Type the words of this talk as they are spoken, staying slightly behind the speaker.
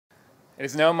It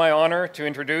is now my honor to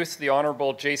introduce the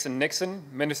Honorable Jason Nixon,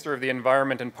 Minister of the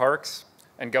Environment and Parks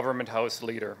and Government House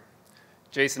Leader.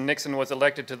 Jason Nixon was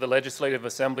elected to the Legislative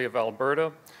Assembly of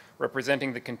Alberta,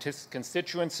 representing the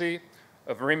constituency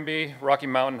of Rimbey, Rocky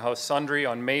Mountain House Sundre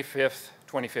on May 5th,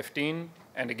 2015,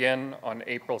 and again on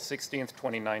April 16th,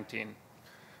 2019.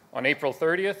 On April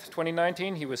 30th,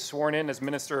 2019, he was sworn in as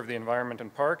Minister of the Environment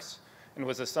and Parks and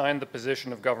was assigned the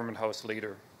position of Government House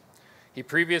Leader. He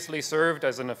previously served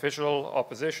as an official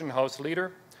opposition House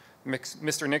Leader.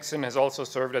 Mr. Nixon has also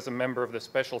served as a member of the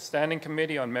Special Standing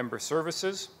Committee on Member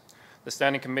Services, the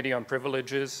Standing Committee on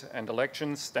Privileges and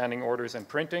Elections, Standing Orders and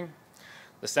Printing,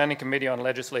 the Standing Committee on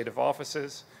Legislative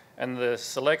Offices, and the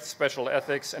Select Special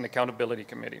Ethics and Accountability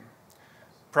Committee.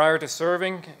 Prior to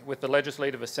serving with the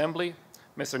Legislative Assembly,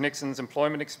 Mr. Nixon's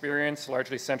employment experience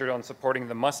largely centered on supporting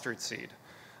the Mustard Seed,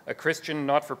 a Christian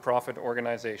not-for-profit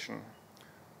organization.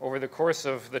 Over the course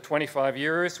of the 25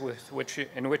 years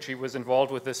in which he was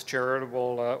involved with this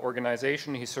charitable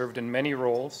organization, he served in many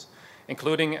roles,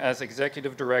 including as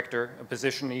Executive Director, a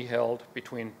position he held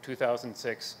between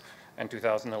 2006 and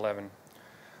 2011.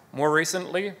 More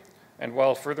recently, and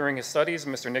while furthering his studies,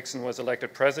 Mr. Nixon was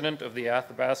elected President of the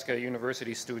Athabasca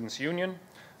University Students' Union,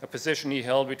 a position he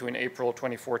held between April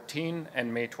 2014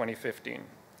 and May 2015.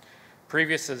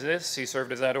 Previous to this, he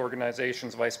served as that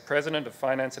organization's Vice President of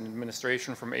Finance and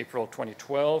Administration from April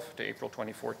 2012 to April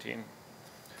 2014.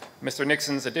 Mr.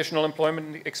 Nixon's additional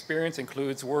employment experience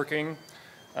includes working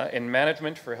in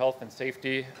management for health and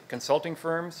safety consulting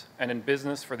firms and in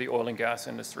business for the oil and gas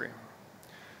industry.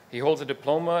 He holds a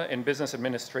diploma in business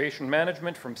administration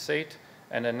management from SAIT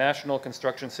and a National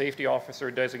Construction Safety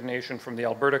Officer designation from the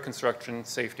Alberta Construction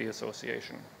Safety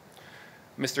Association.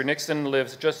 Mr. Nixon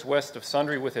lives just west of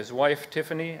Sundre with his wife,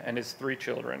 Tiffany, and his 3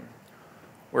 children.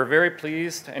 We're very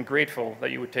pleased and grateful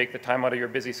that you would take the time out of your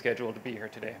busy schedule to be here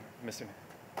today, Mr.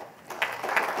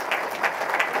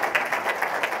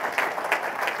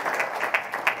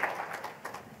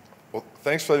 Well,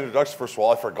 thanks for the introduction. First of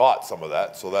all, I forgot some of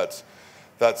that, so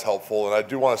that's helpful. And I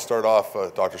do want to start off,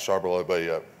 Dr. Charbonneau,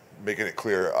 by making it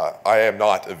clear, I am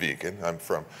not a vegan. I'm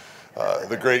from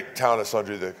the great town of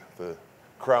Sundre, the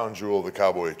crown jewel of the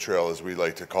Cowboy Trail, as we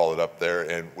like to call it up there.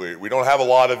 And we don't have a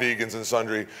lot of vegans in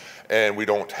Sundre, and we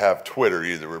don't have Twitter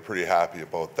either. We're pretty happy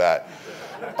about that.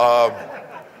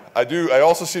 I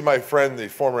also see my friend, the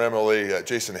former MLA,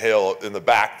 Jason Hale, in the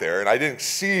back there, and I didn't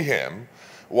see him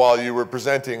while you were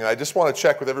presenting. And I just want to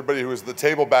check with everybody who was at the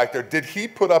table back there. Did he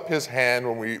put up his hand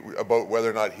about whether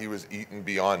or not he was eating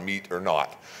Beyond Meat or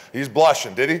not? He's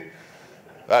blushing, did he?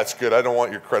 That's good. I don't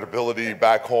want your credibility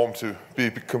back home to be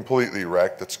completely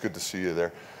wrecked. That's good to see you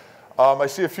there. I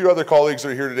see a few other colleagues that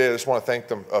are here today. I just want to thank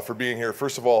them for being here.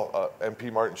 First of all,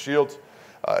 MP Martin Shields,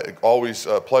 always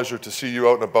a pleasure to see you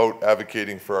out and about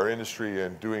advocating for our industry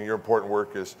and doing your important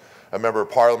work as a member of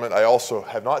Parliament. I also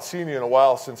have not seen you in a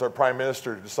while since our Prime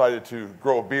Minister decided to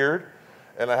grow a beard.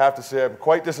 And I have to say I'm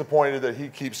quite disappointed that he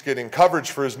keeps getting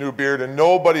coverage for his new beard, and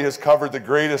nobody has covered the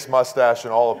greatest mustache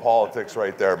in all of politics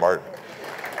right there, Martin.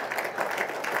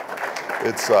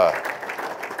 It's,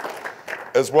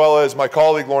 as well as my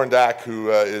colleague Lauren Dack, who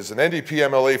is an NDP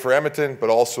MLA for Edmonton, but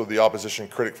also the opposition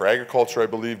critic for agriculture, I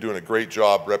believe, doing a great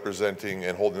job representing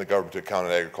and holding the government to account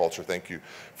on agriculture. Thank you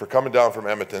for coming down from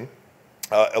Edmonton.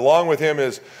 Along with him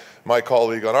is my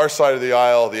colleague on our side of the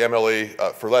aisle, the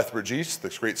MLA for Lethbridge East,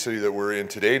 this great city that we're in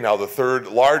today, now the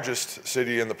 3rd largest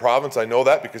city in the province. I know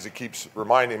that because he keeps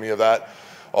reminding me of that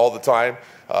all the time.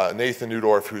 Nathan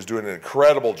Newdorf, who's doing an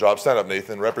incredible job. Stand up,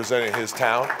 Nathan, representing his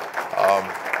town.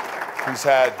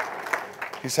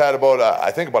 He's had about,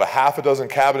 I think, about a half a dozen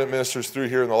cabinet ministers through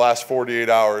here in the last 48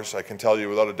 hours. I can tell you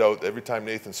without a doubt, every time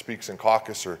Nathan speaks in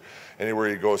caucus or anywhere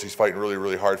he goes, he's fighting really,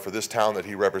 really hard for this town that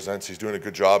he represents. He's doing a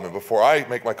good job. And before I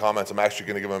make my comments, I'm actually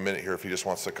going to give him a minute here if he just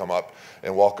wants to come up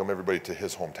and welcome everybody to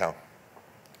his hometown.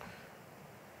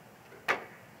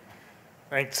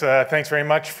 Thanks very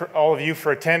much for all of you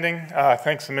for attending.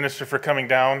 Thanks to the Minister for coming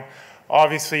down.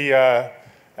 Obviously,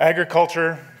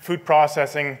 agriculture, food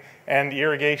processing, and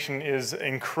irrigation is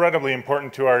incredibly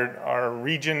important to our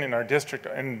region and our district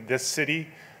and this city.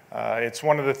 It's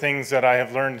one of the things that I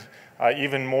have learned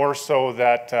even more so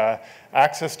that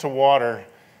access to water,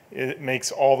 it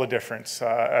makes all the difference,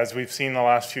 as we've seen the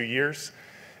last few years.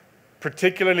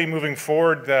 Particularly moving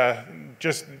forward,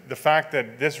 just the fact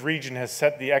that this region has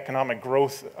set the economic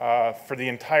growth for the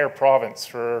entire province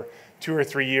for 2 or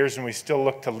 3 years, and we still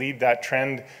look to lead that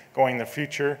trend going in the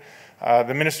future.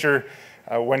 The minister,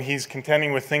 when he's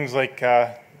contending with things like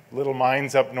little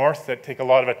mines up north that take a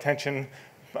lot of attention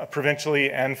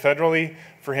provincially and federally,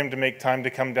 for him to make time to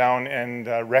come down and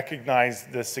recognize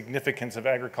the significance of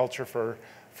agriculture for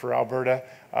Alberta.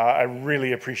 I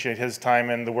really appreciate his time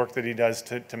and the work that he does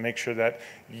to make sure that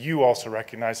you also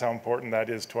recognize how important that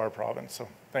is to our province. So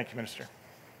thank you, Minister.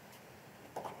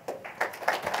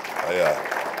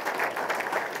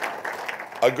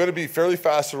 I'm going to be fairly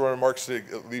fast with my remarks to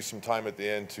leave some time at the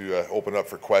end to open up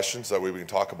for questions. That way we can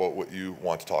talk about what you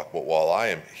want to talk about while I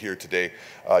am here today.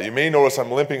 You may notice I'm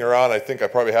limping around. I think I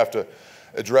probably have to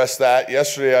address that.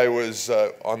 Yesterday I was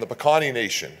on the Piikani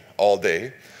Nation all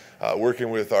day,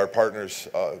 working with our partners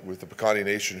with the Piikani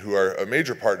Nation, who are a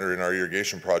major partner in our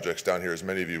irrigation projects down here, as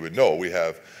many of you would know. We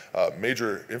have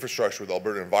major infrastructure with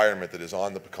Alberta Environment that is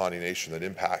on the Piikani Nation that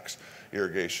impacts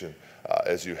irrigation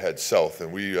as you head south.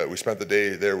 And we spent the day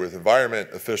there with environment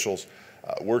officials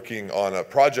working on a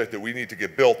project that we need to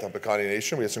get built on Piikani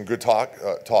Nation. We had some good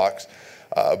talks,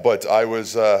 but I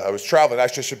was traveling.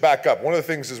 Actually, I should back up. One of the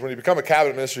things is when you become a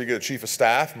cabinet minister, you get a chief of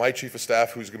staff, my chief of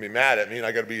staff, who's going to be mad at me, and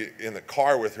I got to be in the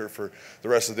car with her for the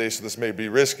rest of the day, so this may be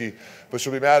risky, but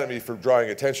she'll be mad at me for drawing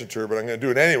attention to her, but I'm going to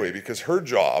do it anyway, because her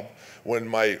job, when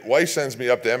my wife sends me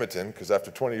up to Edmonton, because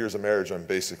after 20 years of marriage, I'm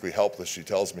basically helpless, she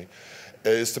tells me,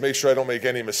 is to make sure I don't make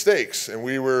any mistakes. And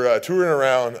we were touring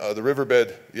around the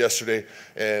riverbed yesterday,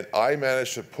 and I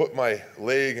managed to put my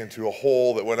leg into a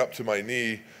hole that went up to my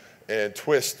knee and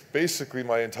twist basically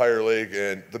my entire leg.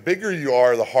 And the bigger you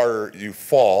are, the harder you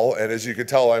fall. And as you can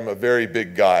tell, I'm a very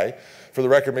big guy. For the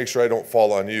record, make sure I don't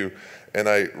fall on you. And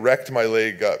I wrecked my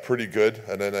leg pretty good.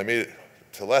 And then I made it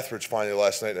to Lethbridge finally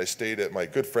last night. I stayed at my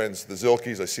good friends, the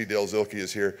Zilkes. I see Dale Zilke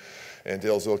is here. And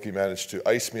Dale Zilke managed to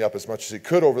ice me up as much as he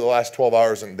could over the last 12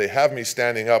 hours. And they have me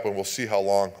standing up, and we'll see how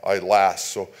long I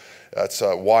last. So that's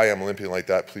why I'm limping like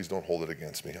that. Please don't hold it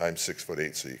against me. I'm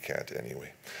 6'8", so you can't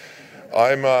anyway.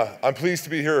 I'm pleased to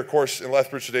be here, of course, in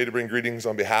Lethbridge today to bring greetings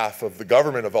on behalf of the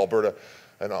government of Alberta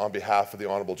and on behalf of the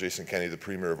Honourable Jason Kenney, the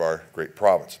Premier of our great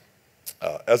province.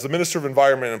 As the Minister of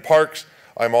Environment and Parks,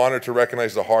 I'm honoured to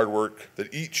recognize the hard work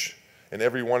that each and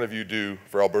every one of you do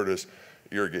for Alberta's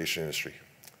irrigation industry.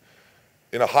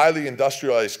 In a highly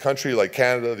industrialized country like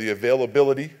Canada, the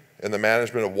availability and the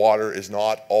management of water is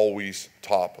not always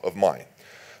top of mind.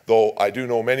 Though I do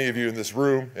know many of you in this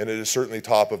room, and it is certainly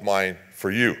top of mind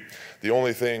for you. The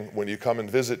only thing when you come and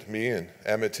visit me in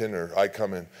Edmonton, or I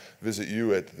come and visit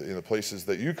you in the places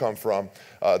that you come from,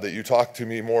 that you talk to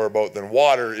me more about than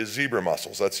water is zebra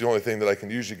mussels. That's the only thing that I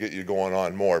can usually get you going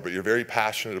on more. But you're very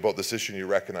passionate about this issue and you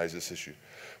recognize this issue.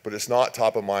 But it's not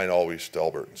top of mind always to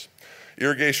Albertans.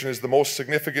 Irrigation is the most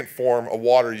significant form of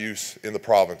water use in the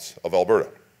province of Alberta.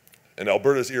 And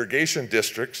Alberta's irrigation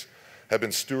districts have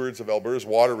been stewards of Alberta's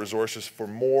water resources for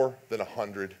more than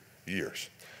 100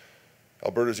 years.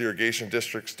 Alberta's irrigation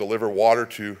districts deliver water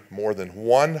to more than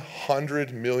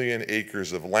 100 million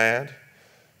acres of land,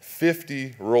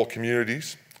 50 rural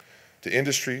communities, to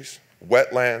industries,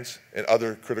 wetlands, and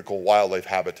other critical wildlife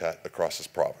habitat across this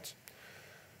province.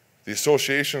 The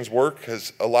association's work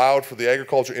has allowed for the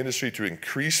agriculture industry to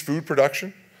increase food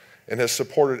production and has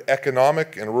supported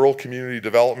economic and rural community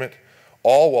development,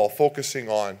 all while focusing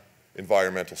on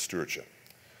environmental stewardship.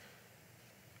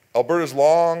 Alberta's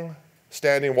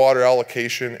long-standing water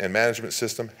allocation and management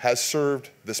system has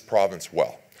served this province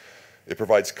well. It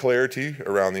provides clarity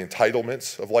around the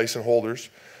entitlements of license holders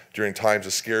during times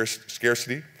of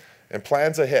scarcity and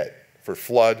plans ahead for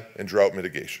flood and drought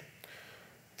mitigation.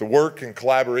 The work and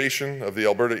collaboration of the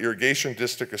Alberta Irrigation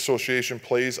District Association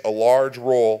plays a large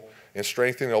role in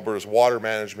strengthening Alberta's water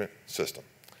management system,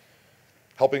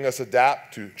 helping us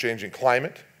adapt to changing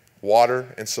climate,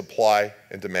 water, and supply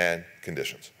and demand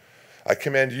conditions. I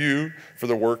commend you for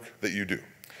the work that you do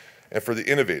and for the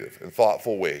innovative and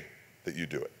thoughtful way that you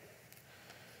do it.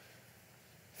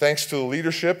 Thanks to the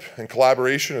leadership and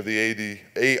collaboration of the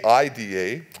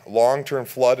AIDA, long-term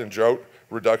flood and drought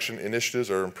reduction initiatives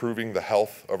are improving the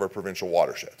health of our provincial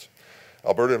watersheds.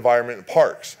 Alberta Environment and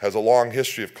Parks has a long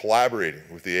history of collaborating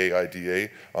with the AIDA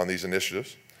on these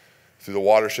initiatives. Through the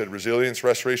Watershed Resilience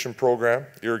Restoration Program,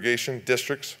 irrigation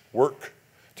districts work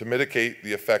to mitigate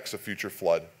the effects of future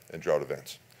flood and drought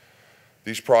events.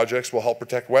 These projects will help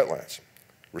protect wetlands,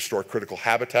 restore critical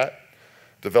habitat,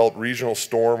 develop regional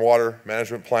stormwater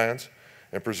management plans,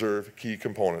 and preserve key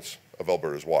components of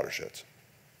Alberta's watersheds.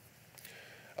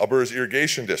 Alberta's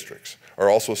irrigation districts are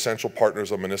also essential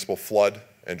partners of municipal flood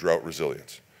and drought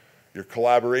resilience. Your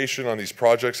collaboration on these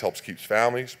projects helps keep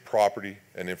families, property,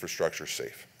 and infrastructure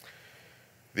safe.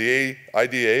 The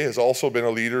AIDA has also been a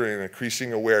leader in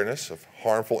increasing awareness of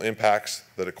harmful impacts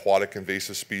that aquatic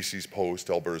invasive species pose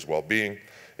to Alberta's well-being,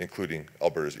 including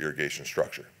Alberta's irrigation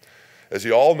structure. As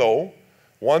you all know,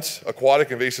 Once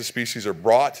aquatic invasive species are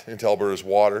brought into Alberta's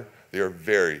water, they are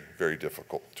very, very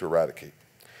difficult to eradicate.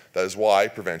 That is why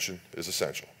prevention is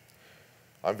essential.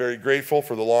 I'm very grateful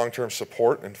for the long-term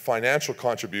support and financial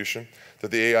contribution that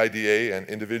the AIDA and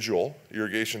individual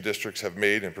irrigation districts have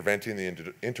made in preventing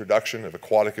the introduction of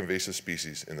aquatic invasive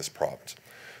species in this province.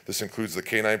 This includes the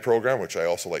canine program, which I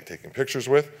also like taking pictures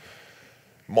with,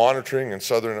 monitoring in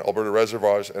southern Alberta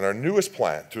reservoirs, and our newest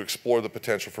plan to explore the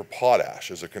potential for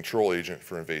potash as a control agent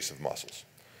for invasive mussels.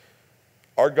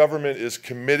 Our government is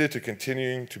committed to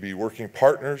continuing to be working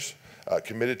partners,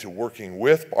 committed to working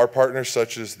with our partners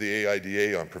such as the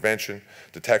AIDA on prevention,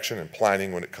 detection, and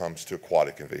planning when it comes to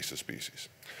aquatic invasive species.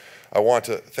 I want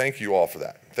to thank you all for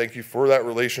that. Thank you for that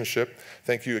relationship.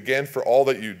 Thank you again for all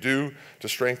that you do to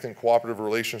strengthen cooperative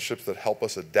relationships that help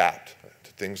us adapt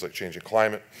to things like changing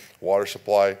climate, water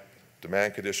supply,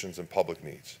 demand conditions, and public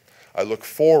needs. I look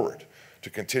forward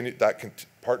to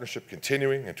partnership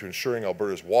continuing and to ensuring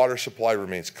Alberta's water supply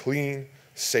remains clean,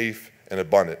 safe, and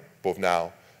abundant, both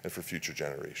now and for future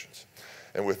generations.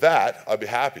 And with that, I'd be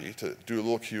happy to do a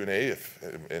little Q&A,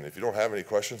 and if you don't have any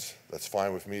questions, that's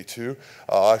fine with me too.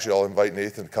 Actually, I'll invite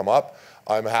Nathan to come up.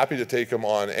 I'm happy to take him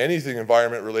on anything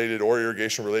environment related or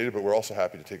irrigation related, but we're also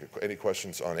happy to take any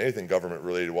questions on anything government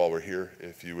related while we're here,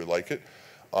 if you would like it.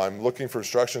 I'm looking for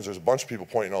instructions. There's a bunch of people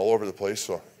pointing all over the place,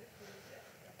 so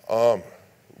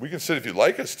we can sit if you'd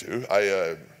like us to.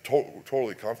 I'm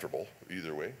totally comfortable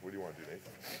either way. What do you want to do,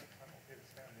 Nathan?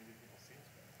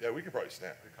 Yeah, we could probably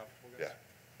stand. Yeah.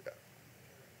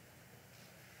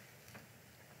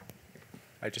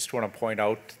 I just want to point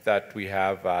out that we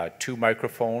have 2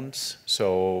 microphones,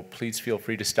 so please feel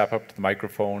free to step up to the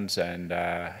microphones and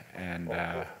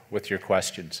with your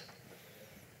questions.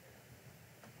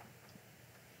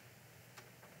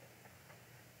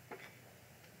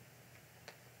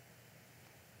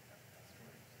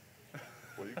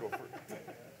 Well, you go first.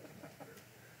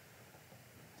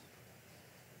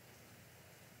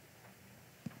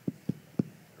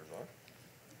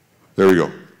 There we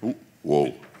go. Ooh,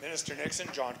 whoa. Minister Nixon,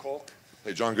 John Kolk.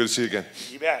 Hey, John, good to see you again.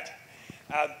 You bet.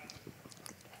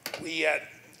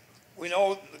 We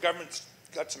know the government's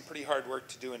got some pretty hard work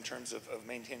to do in terms of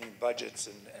maintaining budgets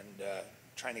and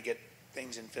trying to get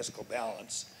things in fiscal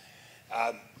balance.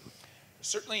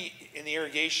 Certainly in the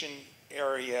irrigation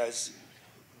areas,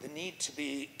 the need to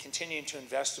be continuing to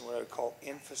invest in what I would call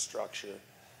infrastructure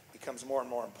becomes more and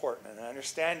more important. And I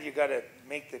understand you got to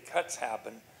make the cuts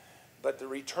happen, but the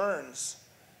returns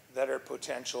that are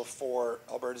potential for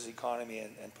Alberta's economy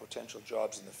and potential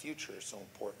jobs in the future are so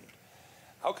important.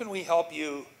 How can we help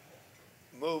you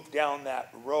move down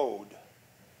that road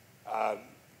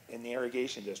in the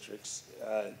irrigation districts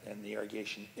and the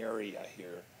irrigation area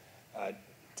here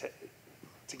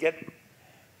to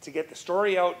get the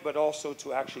story out, but also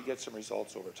to actually get some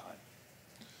results over time?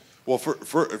 Well,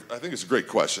 I think it's a great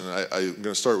question. I'm going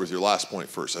to start with your last point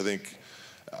first. I think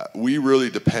we really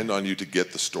depend on you to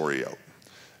get the story out.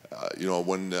 You know,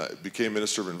 when I became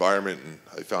Minister of Environment and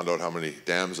I found out how many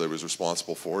dams I was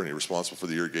responsible for, and you're responsible for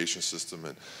the irrigation system,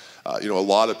 and you know, a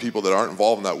lot of people that aren't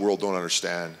involved in that world don't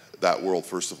understand that world,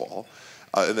 first of all.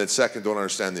 And then second, don't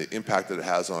understand the impact that it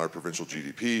has on our provincial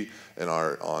GDP and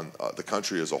on the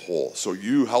country as a whole. So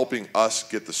you helping us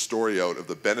get the story out of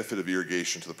the benefit of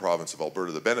irrigation to the province of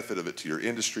Alberta, the benefit of it to your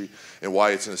industry, and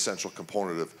why it's an essential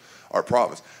component of our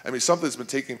province. I mean, something that's been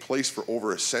taking place for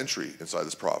over a century inside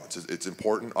this province. It's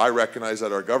important. I recognize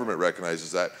that, our government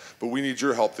recognizes that, but we need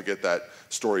your help to get that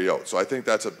story out. So I think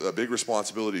that's a big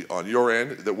responsibility on your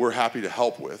end that we're happy to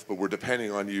help with, but we're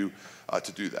depending on you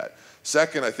to do that.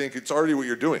 Second, I think it's already what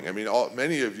you're doing. I mean,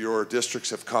 many of your districts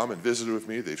have come and visited with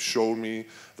me. They've shown me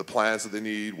the plans that they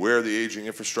need, where the aging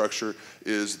infrastructure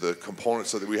is, the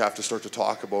components that we have to start to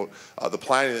talk about, the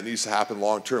planning that needs to happen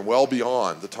long term, well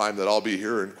beyond the time that I'll be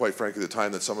here, and quite frankly, the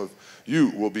time that some of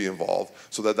you will be involved,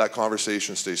 so that that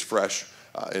conversation stays fresh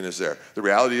and is there. The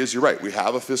reality is, you're right, we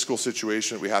have a fiscal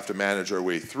situation that we have to manage our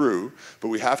way through, but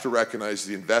we have to recognize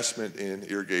the investment in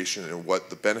irrigation and what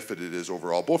the benefit it is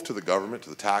overall, both to the government, to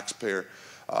the taxpayer,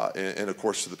 and of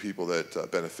course to the people that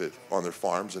benefit on their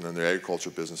farms and in their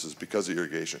agriculture businesses because of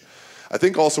irrigation. I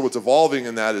think also what's evolving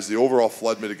in that is the overall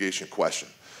flood mitigation question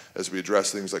as we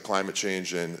address things like climate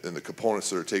change and the components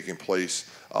that are taking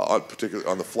place, particularly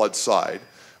on the flood side.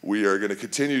 We are going to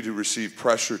continue to receive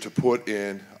pressure to put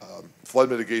in flood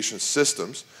mitigation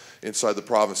systems inside the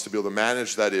province to be able to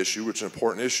manage that issue, which is an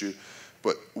important issue.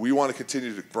 But we want to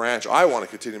continue to branch. I want to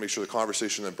continue to make sure the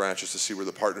conversation then branches to see where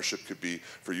the partnership could be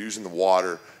for using the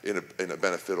water in a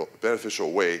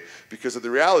beneficial way. Because the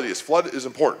reality is, flood is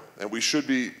important, and we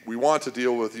want to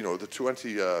deal with, you know, the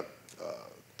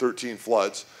 2013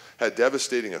 floods had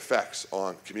devastating effects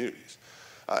on communities.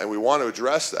 And we want to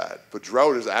address that, but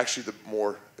drought is actually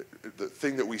the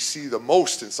thing that we see the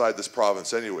most inside this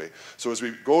province anyway. So as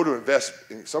we go to invest,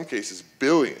 in some cases,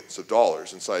 billions of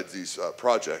dollars inside these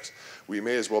projects, we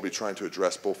may as well be trying to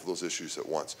address both of those issues at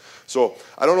once. So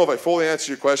I don't know if I fully answered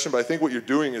your question, but I think what you're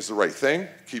doing is the right thing.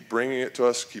 Keep bringing it to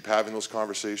us, keep having those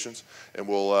conversations, and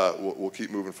we'll keep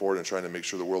moving forward and trying to make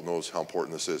sure the world knows how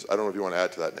important this is. I don't know if you want to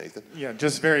add to that, Nathan. Yeah,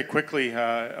 just very quickly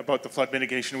about the flood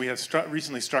mitigation. We have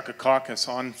recently struck a caucus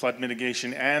on flood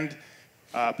mitigation and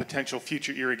potential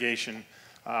future irrigation.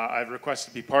 I've requested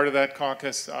to be part of that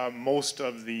caucus. Most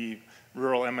of the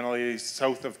rural MLAs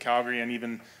south of Calgary and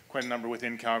even quite a number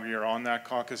within Calgary are on that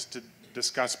caucus to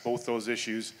discuss both those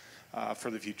issues for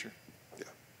the future. Yeah.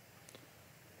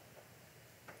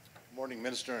 Good morning,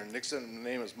 Minister and Nixon. My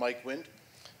name is Mike Wind.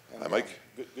 Hi, Mike.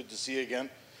 Good to see you again.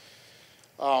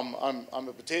 I'm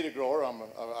a potato grower.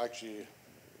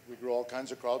 We grow all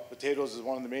kinds of crops. Potatoes is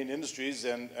one of the main industries,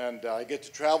 and I get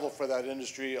to travel for that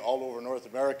industry all over North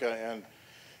America, and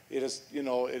it is,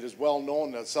 it is well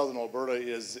known that Southern Alberta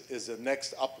is the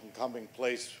next up-and-coming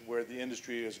place where the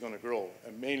industry is going to grow,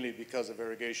 and mainly because of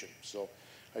irrigation. So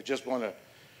I just want to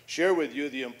share with you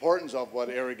the importance of what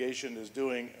irrigation is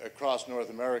doing across North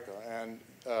America. And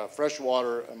fresh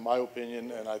water, in my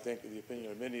opinion, and I think the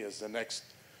opinion of many, is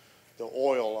the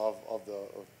oil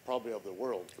probably of the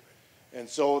world. And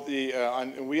so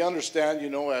and we understand,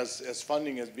 as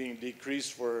funding is being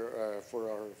decreased for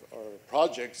our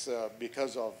projects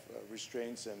because of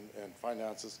restraints and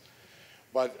finances.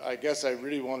 But I guess I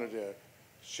really wanted to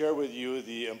share with you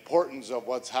the importance of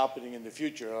what's happening in the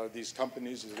future. These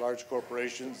companies, these large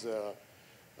corporations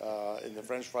in the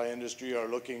French fry industry are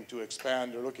looking to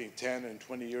expand. They're looking 10 and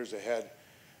 20 years ahead.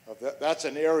 That's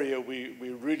an area we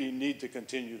really need to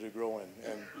continue to grow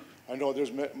in. And I know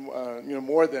there's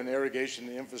more than irrigation,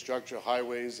 the infrastructure,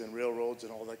 highways and railroads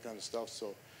and all that kind of stuff.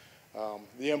 So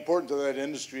the importance of that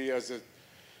industry, as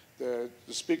the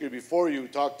speaker before you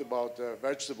talked about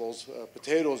vegetables,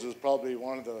 potatoes is probably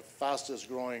one of the fastest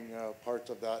growing parts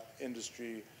of that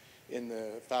industry in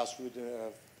the fast food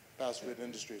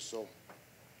industry. So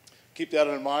keep that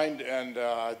in mind, and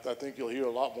I think you'll hear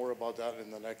a lot more about that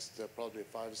in the next probably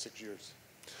 5 or 6 years.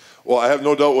 Well, I have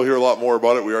no doubt we'll hear a lot more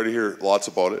about it. We already hear lots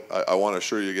about it. I want to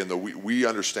assure you again that we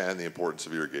understand the importance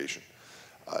of irrigation.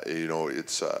 I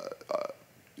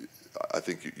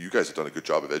think you guys have done a good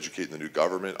job of educating the new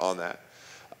government on that,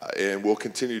 and we'll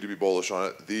continue to be bullish on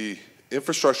it. The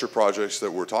infrastructure projects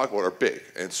that we're talking about are big,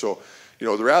 and so the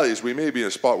reality is we may be in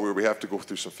a spot where we have to go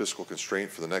through some fiscal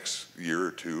constraint for the next year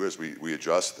or two as we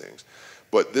adjust things.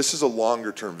 But this is a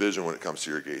longer-term vision when it comes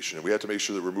to irrigation, and we have to make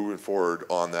sure that we're moving forward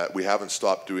on that. We haven't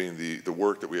stopped doing the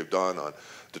work that we have done on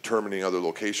determining other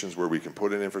locations where we can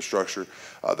put in infrastructure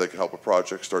that can help a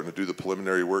project, starting to do the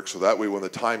preliminary work, so that way when the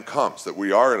time comes that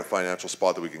we are in a financial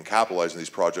spot that we can capitalize on these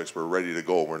projects, we're ready to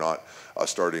go. We're not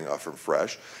starting from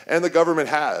fresh. And the government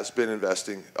has been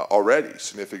investing already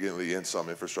significantly in some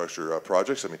infrastructure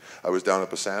projects. I mean, I was down at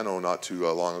Pisano not too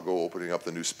long ago opening up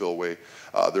the new spillway.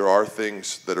 There are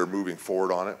things that are moving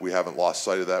forward on it. We haven't lost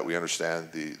sight of that. We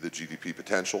understand the GDP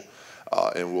potential.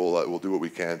 And we'll do what we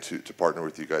can to partner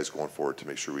with you guys going forward to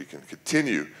make sure we can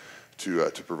continue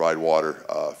to provide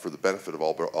water for the benefit of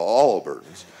all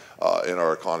Albertans in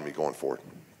our economy going forward.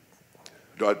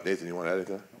 Nathan, you want to add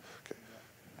anything?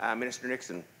 Okay. Minister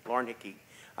Nixon, Lauren Hickey.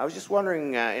 I was just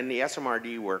wondering, in the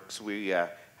SMRD works, we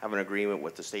have an agreement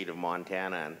with the state of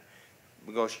Montana, and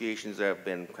negotiations have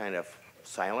been kind of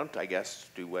silent, I guess,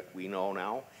 to what we know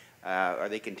now. Are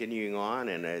they continuing on,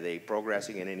 and are they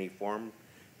progressing in any form?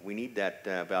 We need that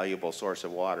valuable source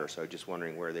of water, so just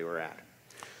wondering where they were at.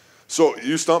 So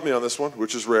you stumped me on this one,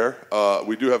 which is rare.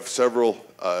 We do have several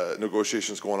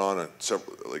negotiations going on at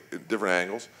different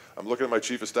angles. I'm looking at my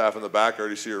chief of staff in the back. I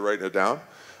already see her writing it down.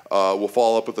 We'll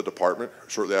follow up with the department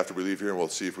shortly after we leave here, and we'll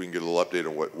see if we can get a little update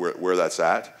on where that's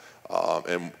at.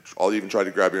 And I'll even try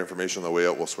to grab your information on the way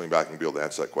out. We'll swing back and be able to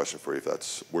answer that question for you if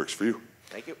that works for you.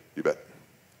 Thank you. You bet.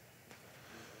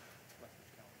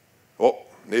 Oh,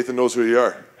 Nathan knows who you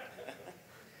are.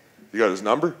 You got his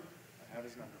number? I have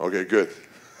his number. Okay, good.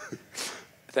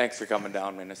 Thanks for coming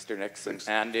down, Minister Nixon. Thanks.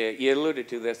 And you alluded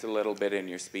to this a little bit in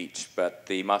your speech, but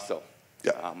the mussel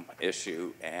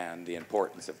issue and the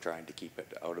importance of trying to keep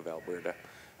it out of Alberta.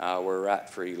 We're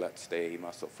rat-free. Let's stay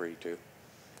mussel-free too.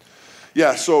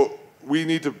 Yeah, so we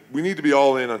need to be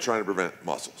all in on trying to prevent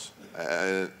mussels.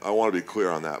 And I want to be clear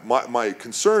on that. My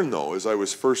concern, though, is I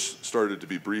was first started to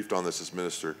be briefed on this as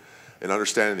minister, and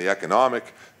understanding the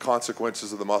economic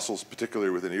consequences of the mussels,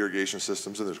 particularly within irrigation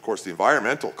systems, and of course the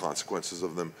environmental consequences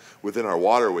of them within our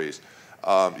waterways.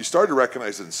 you start to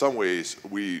recognize that in some ways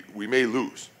we may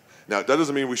lose. Now, that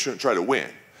doesn't mean we shouldn't try to win,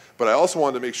 but I also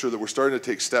wanted to make sure that we're starting to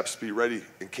take steps to be ready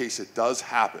in case it does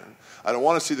happen. I don't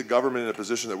want to see the government in a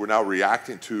position that we're now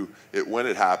reacting to it when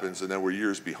it happens and then we're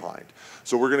years behind.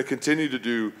 So we're going to continue to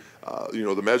do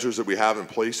the measures that we have in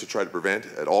place to try to prevent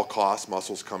at all costs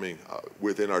mussels coming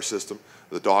within our system.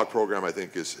 The dog program, I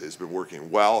think, has been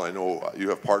working well. I know you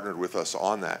have partnered with us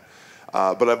on that.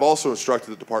 But I've also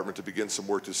instructed the department to begin some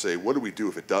work to say, what do we do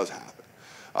if it does happen?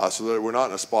 So that we're not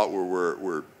in a spot where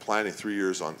we're planning 3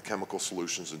 years on chemical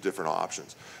solutions and different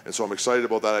options. And so I'm excited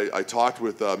about that. I talked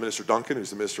with Minister Duncan,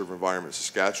 who's the Minister of Environment in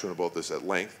Saskatchewan, about this at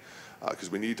length,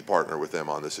 because we need to partner with them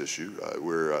on this issue.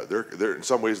 They're in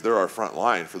some ways, they're our front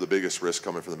line for the biggest risk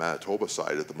coming from the Manitoba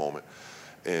side at the moment.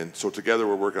 And so together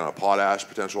we're working on potash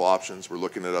potential options. We're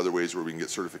looking at other ways where we can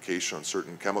get certification on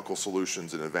certain chemical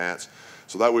solutions in advance.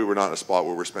 So that way we're not in a spot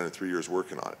where we're spending 3 years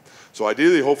working on it. So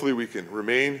ideally, hopefully we can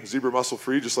remain zebra mussel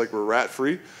free just like we're rat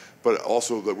free, but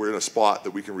also that we're in a spot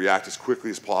that we can react as quickly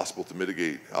as possible to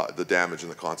mitigate the damage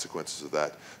and the consequences of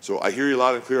that. So I hear you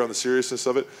loud and clear on the seriousness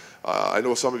of it. I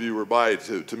know some of you were by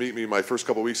to meet me my first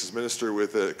couple of weeks as minister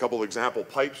with a couple example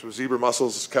pipes with zebra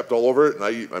mussels kept all over it,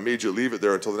 and I made you leave it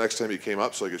there until the next time you came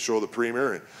up so I could show the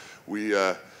Premier. And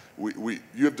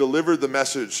you have delivered the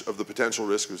message of the potential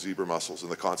risk of zebra mussels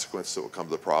and the consequences that will come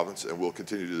to the province, and we'll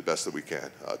continue to do the best that we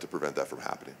can to prevent that from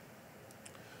happening.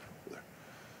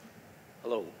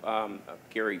 Hello,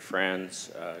 Gary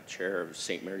Franz, Chair of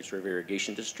St. Mary's River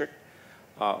Irrigation District,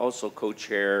 also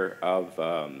co-chair of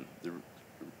the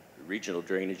Regional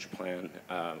Drainage Plan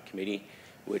Committee,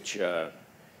 which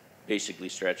basically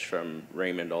stretched from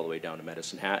Raymond all the way down to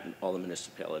Medicine Hat, and all the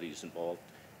municipalities involved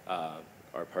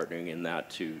are partnering in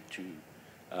that to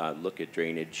look at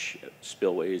drainage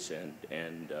spillways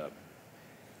and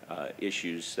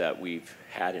issues that we've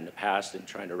had in the past and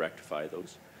trying to rectify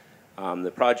those.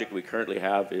 The project we currently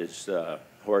have is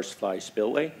Horsefly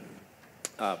Spillway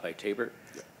by Tabor.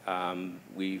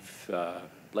 We've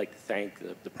like to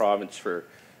thank the province for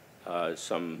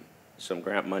some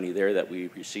grant money there that we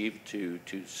received to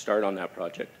start on that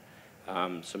project,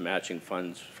 some matching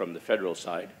funds from the federal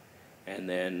side, and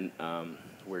then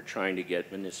we're trying to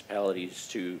get municipalities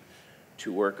to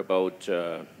work about,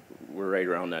 we're right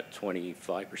around that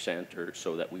 25% or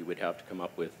so that we would have to come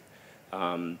up with.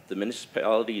 The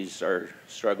municipalities are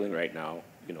struggling right now,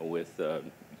 with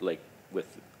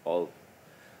with all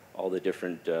the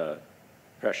different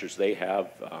pressures they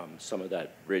have. Some of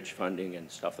that bridge funding and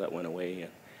stuff that went away,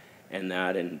 and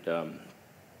I'd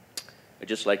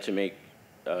just like to make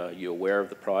you aware of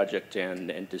the project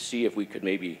and to see if we could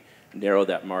maybe narrow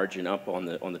that margin up on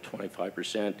the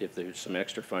 25%. If there's some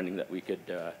extra funding that we could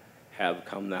have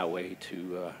come that way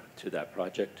to that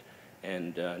project,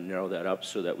 and narrow that up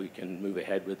so that we can move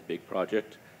ahead with the big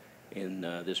project in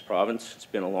this province. It's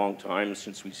been a long time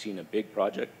since we've seen a big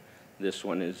project. This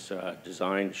one is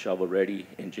designed, shovel ready,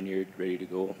 engineered, ready to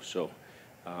go. So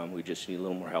we just need a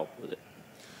little more help with it.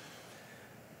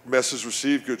 Message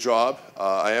received, good job.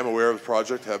 I am aware of the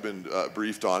project, have been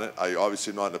briefed on it. I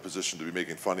obviously am not in a position to be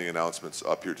making funding announcements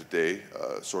up here today.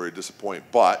 Sorry to disappoint,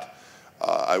 but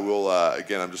I will,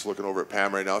 again, I'm just looking over at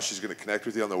Pam right now. She's going to connect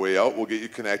with you on the way out. We'll get you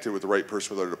connected with the right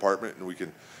person with our department, and we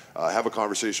can have a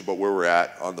conversation about where we're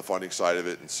at on the funding side of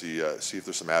it and see if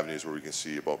there's some avenues where we can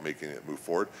see about making it move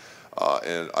forward.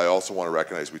 And I also want to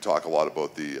recognize we talk a lot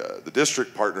about the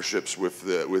district partnerships with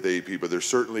AEP, but there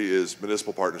certainly is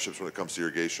municipal partnerships when it comes to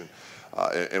irrigation,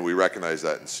 and we recognize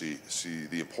that and see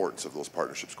the importance of those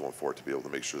partnerships going forward to be able to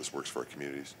make sure this works for our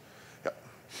communities. Yeah.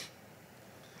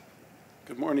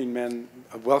 Good morning, man.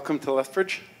 Welcome to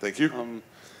Lethbridge. Thank you.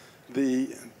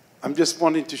 I'm just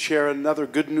wanting to share another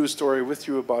good news story with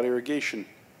you about irrigation.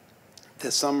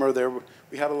 This summer,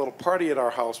 we had a little party at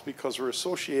our house because we're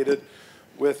associated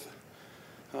with.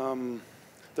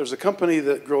 There's a company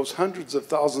that grows hundreds of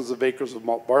thousands of acres of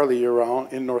malt barley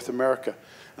year-round in North America,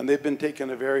 and they've been taking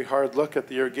a very hard look at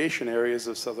the irrigation areas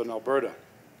of southern Alberta.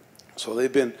 So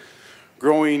they've been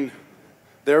growing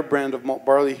their brand of malt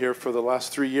barley here for the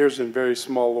last 3 years in very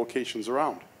small locations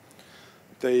around.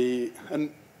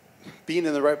 And being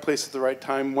in the right place at the right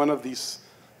time, one of these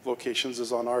locations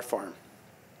is on our farm.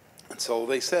 And so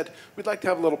they said, we'd like to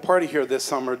have a little party here this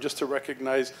summer just to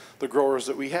recognize the growers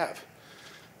that we have.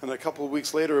 And a couple of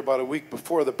weeks later, about a week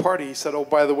before the party, he said, oh,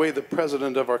 by the way, the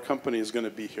president of our company is going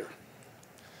to be here.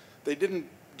 They didn't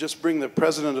just bring the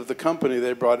president of the company,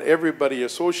 they brought everybody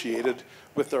associated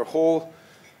with their whole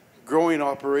growing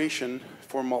operation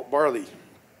for malt barley.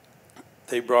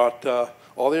 They brought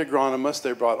all the agronomists,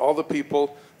 they brought all the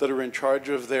people that are in charge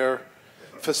of their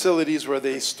facilities where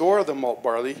they store the malt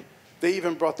barley, They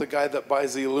even brought the guy that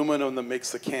buys the aluminum that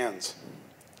makes the cans.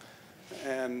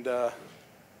 And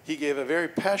he gave a very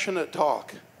passionate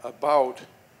talk about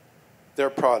their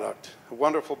product, a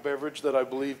wonderful beverage that I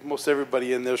believe most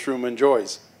everybody in this room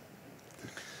enjoys.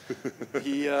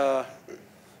 They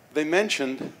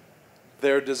mentioned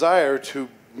their desire to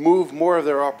move more of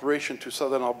their operation to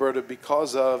southern Alberta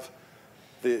because of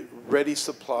the ready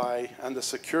supply and the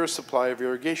secure supply of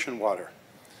irrigation water.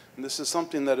 And this is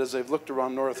something that, as they've looked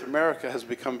around North America, has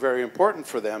become very important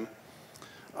for them.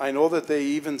 I know that they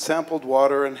even sampled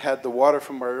water and had the water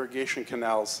from our irrigation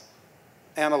canals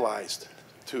analyzed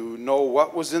to know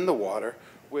what was in the water,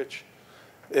 which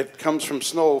it comes from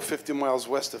snow 50 miles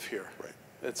west of here. Right.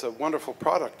 It's a wonderful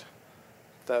product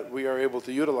that we are able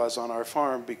to utilize on our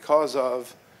farm because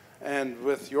of, and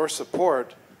with your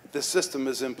support, this system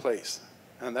is in place.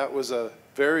 And that was a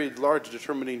very large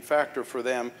determining factor for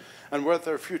them. And what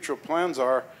their future plans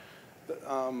are,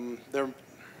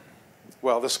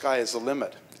 well, the sky is the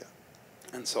limit. Yeah.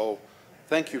 And so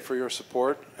thank you for your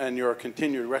support and your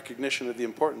continued recognition of the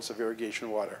importance of irrigation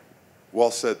water.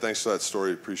 Well said. Thanks for that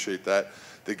story. Appreciate that.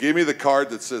 They gave me the card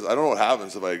that says, I don't know what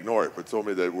happens if I ignore it, but told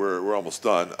me that we're almost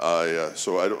done.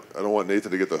 So I don't want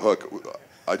Nathan to get the hook.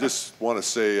 I just want to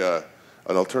say, and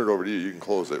I'll turn it over to you. You can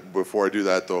close it. Before I do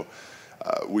that, though,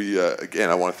 again,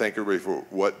 I want to thank everybody for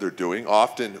what they're doing.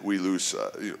 Often we lose,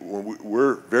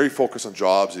 we're very focused on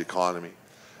jobs, the economy,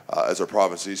 as our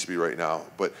province needs to be right now.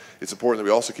 But it's important that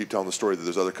we also keep telling the story that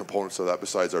there's other components of that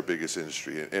besides our biggest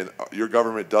industry. And your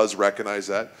government does recognize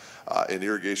that. And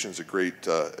irrigation is a great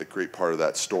part of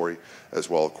that story, as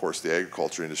well, of course, the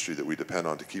agriculture industry that we depend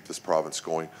on to keep this province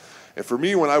going. And for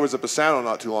me, when I was at Bassano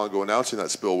not too long ago announcing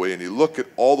that spillway, and you look at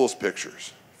all those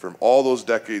pictures from all those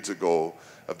decades ago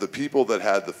of the people that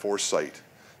had the foresight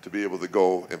to be able to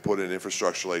go and put in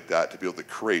infrastructure like that, to be able to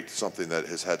create something that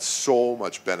has had so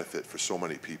much benefit for so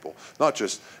many people, not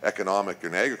just economic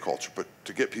and agriculture, but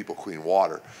to get people clean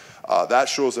water. That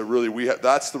shows that really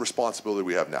that's the responsibility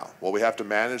we have now. While we have to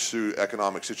manage through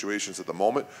economic situations at the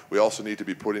moment, we also need to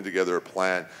be putting together a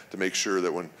plan to make sure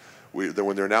that when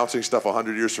they're announcing stuff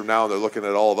 100 years from now and they're looking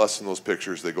at all of us in those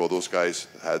pictures, they go, those guys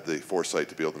had the foresight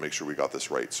to be able to make sure we got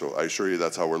this right. So I assure you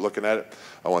that's how we're looking at it.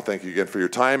 I want to thank you again for your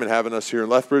time and having us here in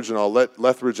Lethbridge, and I'll let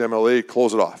Lethbridge MLA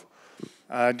close it off.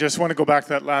 Just want to go back to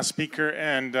that last speaker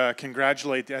and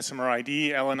congratulate the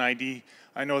SMRID, LNID.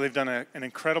 I know they've done an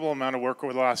incredible amount of work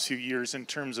over the last few years in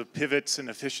terms of pivots and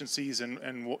efficiencies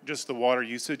and just the water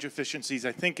usage efficiencies.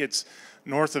 I think it's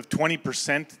north of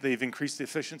 20% they've increased the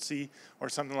efficiency or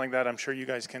something like that. I'm sure you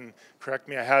guys can correct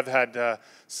me. I have had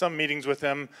some meetings with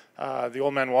them. The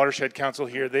Old Man Watershed Council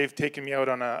here, they've taken me out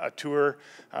on a tour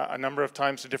a number of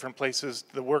times to different places.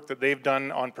 The work that they've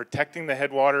done on protecting the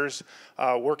headwaters,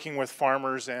 working with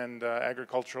farmers and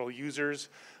agricultural users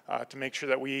to make sure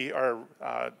that we are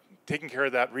taking care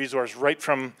of that resource right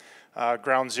from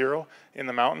ground zero in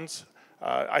the mountains.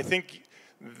 I think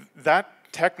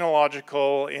that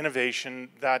technological innovation,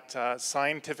 that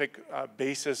scientific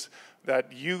basis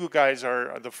that you guys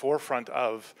are at the forefront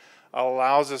of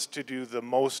allows us to do the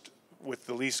most with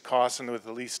the least cost and with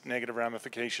the least negative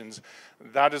ramifications.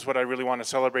 That is what I really want to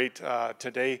celebrate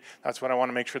today. That's what I want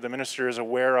to make sure the minister is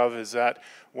aware of, is that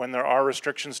when there are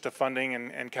restrictions to funding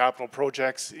and capital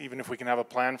projects, even if we can have a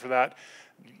plan for that,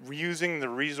 reusing the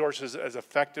resources as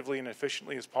effectively and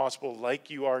efficiently as possible,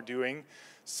 like you are doing,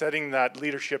 setting that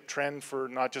leadership trend for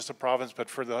not just the province, but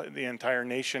for the entire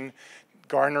nation,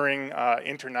 garnering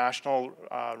international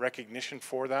recognition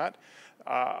for that.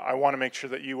 I want to make sure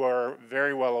that you are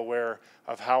very well aware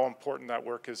of how important that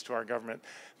work is to our government.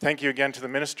 Thank you again to the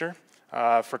minister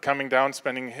for coming down,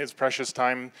 spending his precious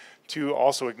time to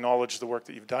also acknowledge the work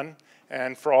that you've done,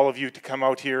 and for all of you to come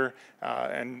out here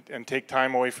and take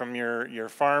time away from your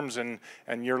farms and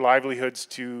your livelihoods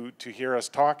to hear us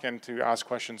talk and to ask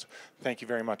questions. Thank you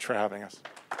very much for having us.